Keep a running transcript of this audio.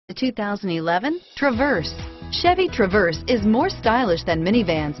The 2011 Traverse. Chevy Traverse is more stylish than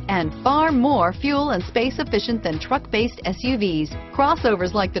minivans and far more fuel and space efficient than truck-based SUVs.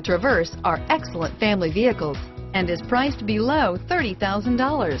 Crossovers like the Traverse are excellent family vehicles and is priced below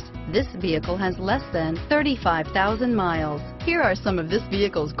 $30,000. This vehicle has less than 35,000 miles. Here are some of this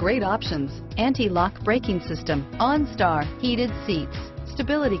vehicle's great options: anti-lock braking system, OnStar, heated seats,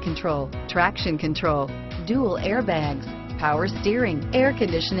 stability control, traction control, dual airbags, power steering, air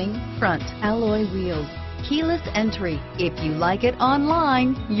conditioning, front alloy wheels, keyless entry. If you like it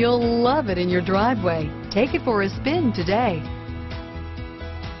online, you'll love it in your driveway. Take it for a spin today.